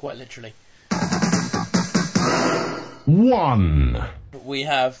 Quite literally. 1, We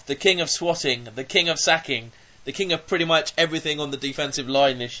have the king of swatting, the king of sacking, the king of pretty much everything on the defensive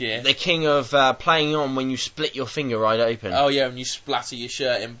line this year. The king of playing on when you split your finger right open. Oh yeah, and you splatter your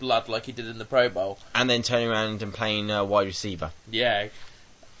shirt in blood like he did in the Pro Bowl. And then turning around and playing wide receiver. Yeah.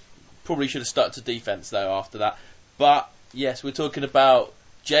 Probably should have stuck to defense though after that. But yes, we're talking about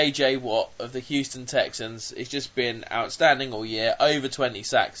J.J. Watt of the Houston Texans. It's just been outstanding all year. Over 20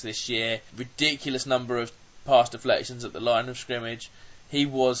 sacks this year. Ridiculous number of pass deflections at the line of scrimmage. He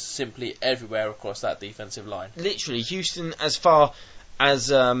was simply everywhere across that defensive line. Literally, Houston, as far as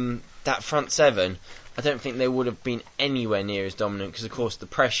that front seven, I don't think they would have been anywhere near as dominant because, of course, the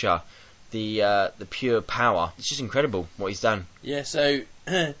pressure, the pure power. It's just incredible what he's done. Yeah, so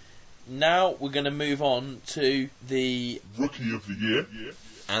now we're going to move on to the Rookie of the year.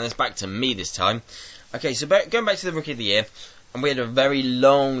 And it's back to me this time. Okay, so going back to the Rookie of the Year, and we had a very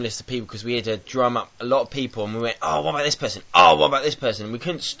long list of people because we had to drum up a lot of people, and we went, oh, what about this person? Oh, what about this person? And we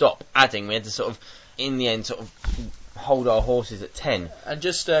couldn't stop adding. We had to sort of, in the end, sort of hold our horses at 10. And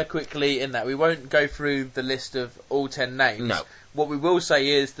just quickly in that, we won't go through the list of all 10 names. No. What we will say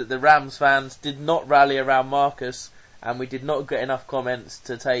is that the Rams fans did not rally around Marcus, and we did not get enough comments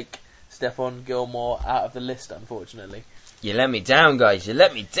to take Stephon Gilmore out of the list, unfortunately. You let me down, guys. You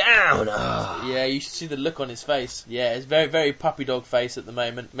let me down. Oh. Yeah, you should see the look on his face. Yeah, it's very, very puppy dog face at the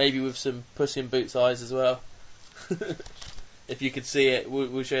moment. Maybe with some Puss in Boots eyes as well. If you could see it,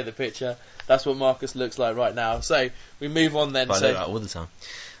 we'll show you the picture. That's what Marcus looks like right now. So we move on then. I look like all the time.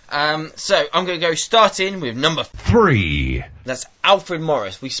 So I'm going to go starting with number 3, That's Alfred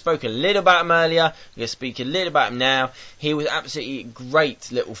Morris. We spoke a little about him earlier. We're going to speak a little about him now. He was absolutely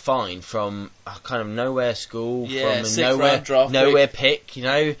great little find from a kind of nowhere school, Yeah, from a nowhere pick. You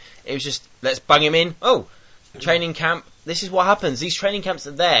know, it was just let's bung him in. Oh, training camp. This is what happens. These training camps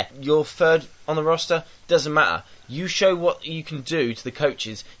are there. You're third on the roster. Doesn't matter. You show what you can do to the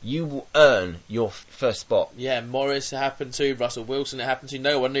coaches. You will earn your first spot. Yeah, Morris it happened to, Russell Wilson it happened to.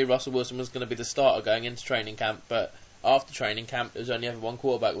 No one knew Russell Wilson was going to be the starter going into training camp, but after training camp there was only ever one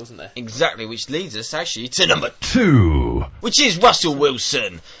quarterback, wasn't there? Exactly, which leads us actually to number 2, which is Russell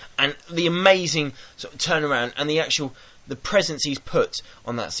Wilson, and the amazing sort of turnaround and the presence he's put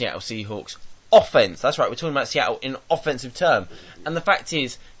on that Seattle Seahawks offense. That's right, we're talking about Seattle in offensive term. And the fact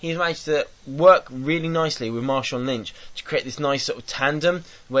is, he's managed to work really nicely with Marshawn Lynch to create this nice sort of tandem,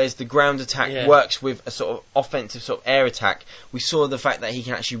 whereas the ground attack works with a sort of offensive sort of air attack. We saw the fact that he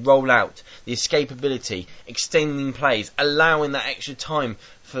can actually roll out, the escapability, extending plays, allowing that extra time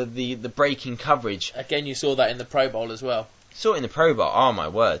for the breaking coverage. Again, you saw that in the Pro Bowl as well. Saw it in the Pro Bowl, oh my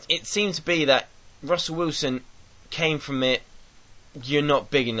word. It seemed to be that Russell Wilson came from it, you're not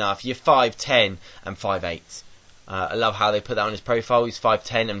big enough, you're 5'10 and 5'8". I love how they put that on his profile. He's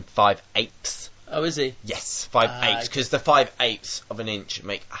 5'10 and 5'8". Oh, is he? Yes, 5'8", because the 5'8" of an inch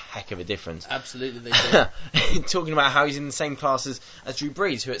make a heck of a difference. Absolutely they do. Talking about how he's in the same class as Drew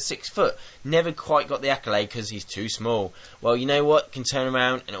Brees, who at 6 foot never quite got the accolade because he's too small. Well, you know what? Can turn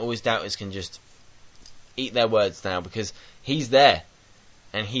around, and all his doubters can just eat their words now, because he's there,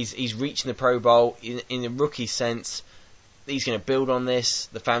 and he's reaching the Pro Bowl in a rookie sense. He's going to build on this,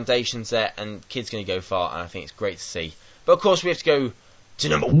 the foundation's there, and kid's going to go far, and I think it's great to see. But of course we have to go to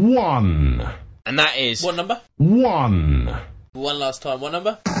number 1, and that is... What number? 1, One last time, what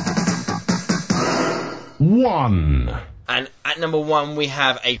number? 1, And at number 1 we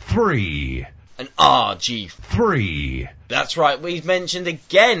have 3, an RG. 3, That's right, we've mentioned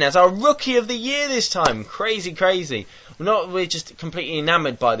again as our Rookie of the Year this time. Crazy. We're just completely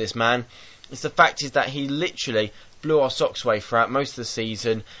enamoured by this man. It's the fact is that he literally blew our socks away throughout most of the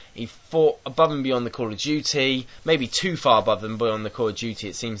season. He fought above and beyond the Call of Duty, maybe too far above and beyond the Call of Duty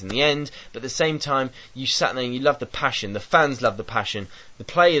it seems in the end, but at the same time you sat there and you loved the passion, the fans loved the passion, the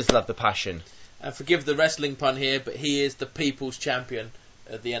players loved the passion. And forgive the wrestling pun here, but he is the people's champion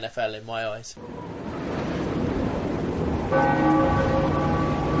of the NFL in my eyes.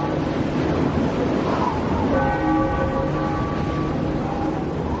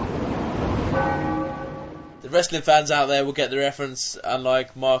 The wrestling fans out there will get the reference,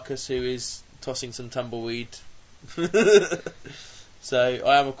 unlike Marcus, who is tossing some tumbleweed. So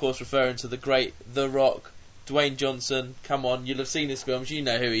I am, of course, referring to the great The Rock, Dwayne Johnson. Come on, you'll have seen his films, you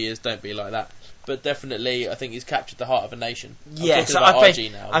know who he is, don't be like that. But definitely, I think he's captured the heart of a nation. Yes, I I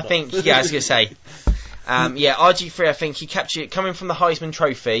think, now, I was going to say. RG3, I think he captured it coming from the Heisman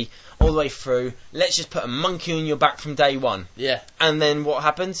Trophy all the way through. Let's just put a monkey on your back from day one. Yeah. And then what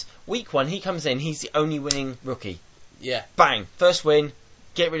happens? Week 1, he comes in, he's the only winning rookie. Yeah. Bang, first win,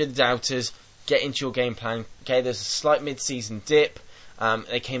 get rid of the doubters, get into your game plan. Okay, there's a slight mid-season dip.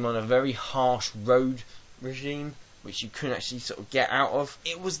 They came on a very harsh road regime, which you couldn't actually sort of get out of.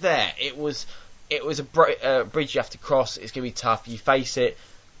 It was there. It was a bridge you have to cross. It's going to be tough. You face it,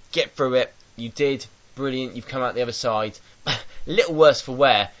 get through it. You did. Brilliant. You've come out the other side. A little worse for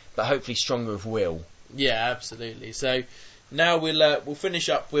wear, but hopefully stronger of will. Yeah, absolutely. So now we'll finish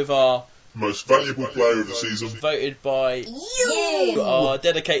up with our most valuable player of the season, voted by our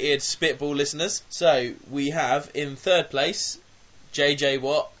dedicated Spitball listeners. So we have in third place JJ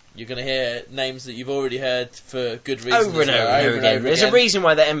Watt. You're going to hear names that you've already heard for good reason. Over and over again. There's a reason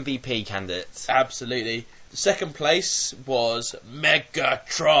why they're MVP candidates. Absolutely. The second place was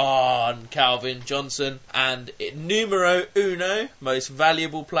Megatron, Calvin Johnson. And numero uno, most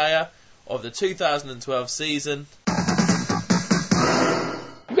valuable player of the 2012 season. You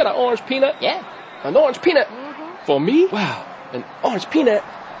got an orange peanut? Yeah. An orange peanut? For me? Wow. An orange peanut?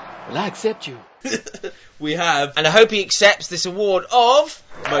 Well, I accept you. We have... And I hope he accepts this award of...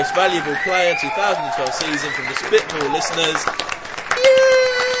 Most Valuable Player 2012 season from the Spitball listeners.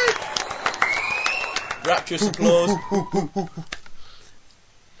 Yay! Rapturous applause.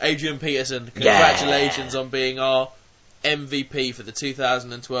 Adrian Peterson, congratulations on being our MVP for the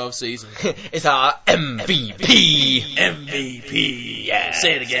 2012 season. It's our MVP. MVP. Yeah.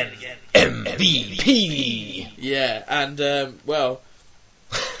 Say it again. MVP. Yeah, and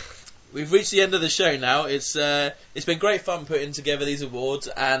we've reached the end of the show now. It's been great fun putting together these awards,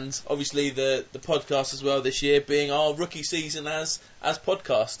 and obviously the podcast as well this year being our rookie season as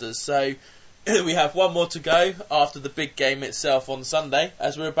podcasters. So we have one more to go after the big game itself on Sunday.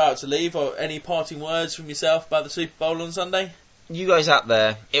 As we're about to leave, or any parting words from yourself about the Super Bowl on Sunday? You guys out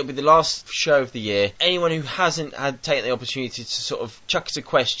there, it'll be the last show of the year. Anyone who hasn't had taken the opportunity to sort of chuck us a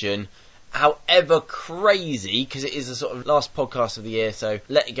question, however crazy, because it is the sort of last podcast of the year, so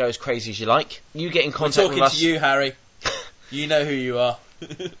let it go as crazy as you like. You get in contact with us. We're talking to you, Harry. You know who you are.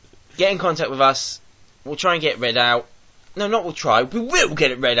 Get in contact with us. We'll try and get it read out. No, not we'll try. We will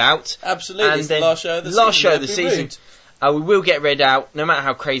get it read out. Absolutely. And it's the last show of the season. Show of the season. We will get read out, no matter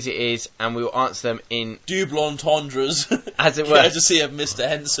how crazy it is, and we will answer them in double entendres, as it were, courtesy of Mr.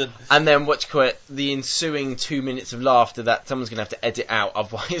 Henson. And then the ensuing 2 minutes of laughter that someone's going to have to edit out,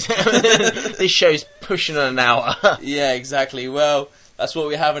 otherwise this show's pushing on an hour. Yeah, exactly. Well, that's what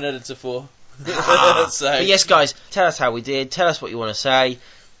we have an editor for. But yes, guys, tell us how we did. Tell us what you want to say.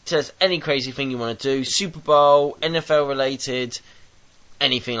 Tell us any crazy thing you want to do. Super Bowl, NFL related,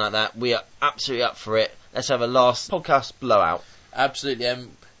 anything like that. We are absolutely up for it. Let's have a last podcast blowout. Absolutely.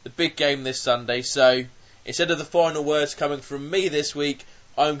 The big game this Sunday. So instead of the final words coming from me this week,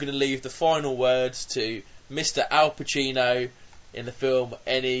 I'm going to leave the final words to Mr. Al Pacino in the film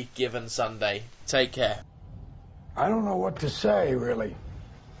Any Given Sunday. Take care. I don't know what to say, really.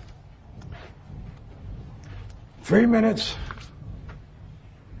 3 minutes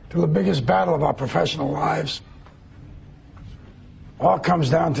to the biggest battle of our professional lives. All comes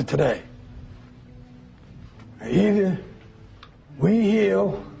down to today. Either we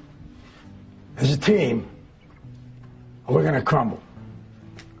heal as a team, or we're going to crumble.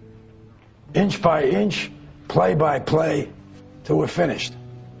 Inch by inch, play by play, till we're finished.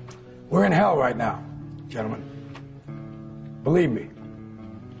 We're in hell right now, gentlemen. Believe me.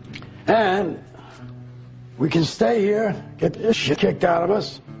 And we can stay here, get this shit kicked out of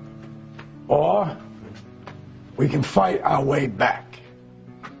us, or we can fight our way back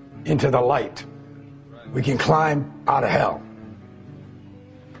into the light. We can climb out of hell.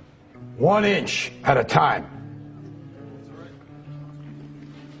 1 inch at a time.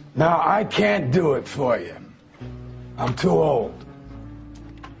 Now, I can't do it for you. I'm too old.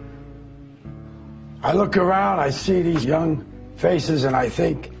 I look around, I see these young faces, and I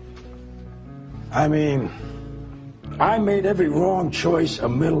think, I made every wrong choice a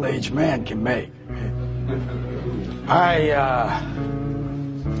middle-aged man can make.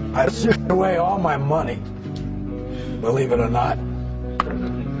 I threw away all my money, believe it or not.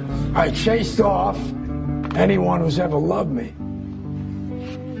 I chased off anyone who's ever loved me.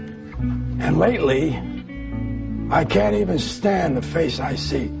 And lately, I can't even stand the face I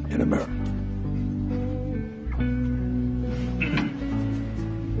see in the mirror.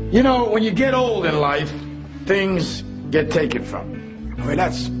 You know, when you get old in life, things get taken from you. I mean,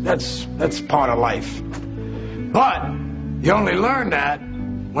 that's part of life. But you only learn that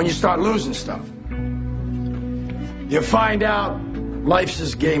when you start losing stuff. You find out life's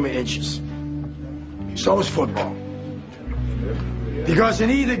this game of inches. So is football. Because in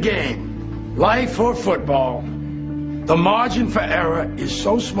either game, life or football, the margin for error is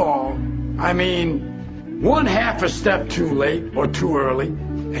so small. I mean, 1/2 a step too late or too early,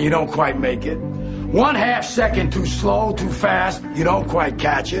 and you don't quite make it. 1/2 second too slow, too fast, you don't quite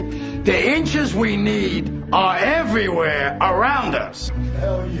catch it. The inches we need are everywhere around us.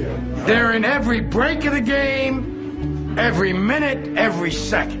 Hell yeah. They're in every break of the game, every minute, every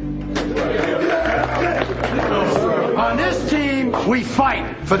second. On this team, we fight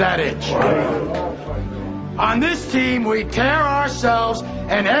for that inch. On this team, we tear ourselves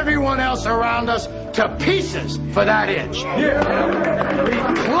and everyone else around us to pieces for that inch. We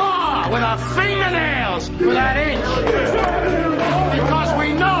claw with our fingernails for that inch. Because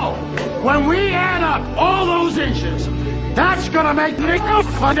we know when we add up all those inches, that's going to make the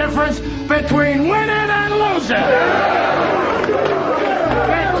difference between winning and losing.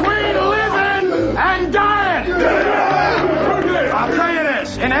 Between living and dying. I'll tell you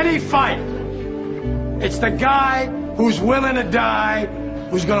this, in any fight, it's the guy who's willing to die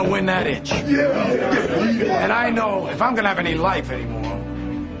who's going to win that inch. And I know if I'm going to have any life anymore,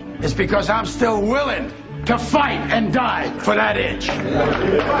 it's because I'm still willing to fight and die for that inch.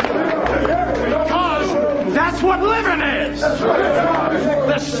 Because that's what living is.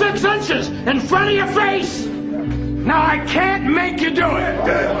 The 6 inches in front of your face. Now, I can't make you do it.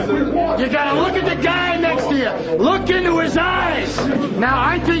 You got to look at the guy next to you. Look into his eyes. Now,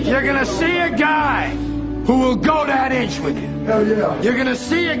 I think you're going to see a guy who will go that inch with you. You're going to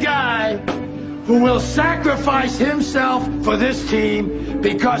see a guy who will sacrifice himself for this team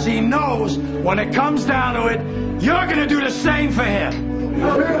because he knows when it comes down to it, you're going to do the same for him.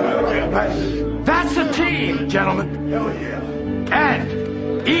 That's a team, gentlemen.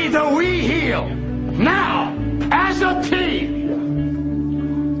 And either we heal now as a team,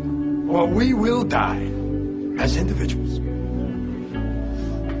 or we will die as individuals.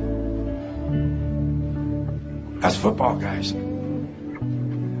 That's football, guys.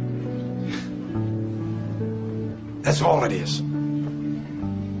 That's all it is.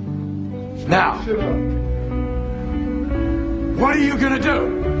 Now, what are you going to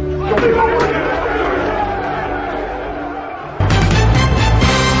do?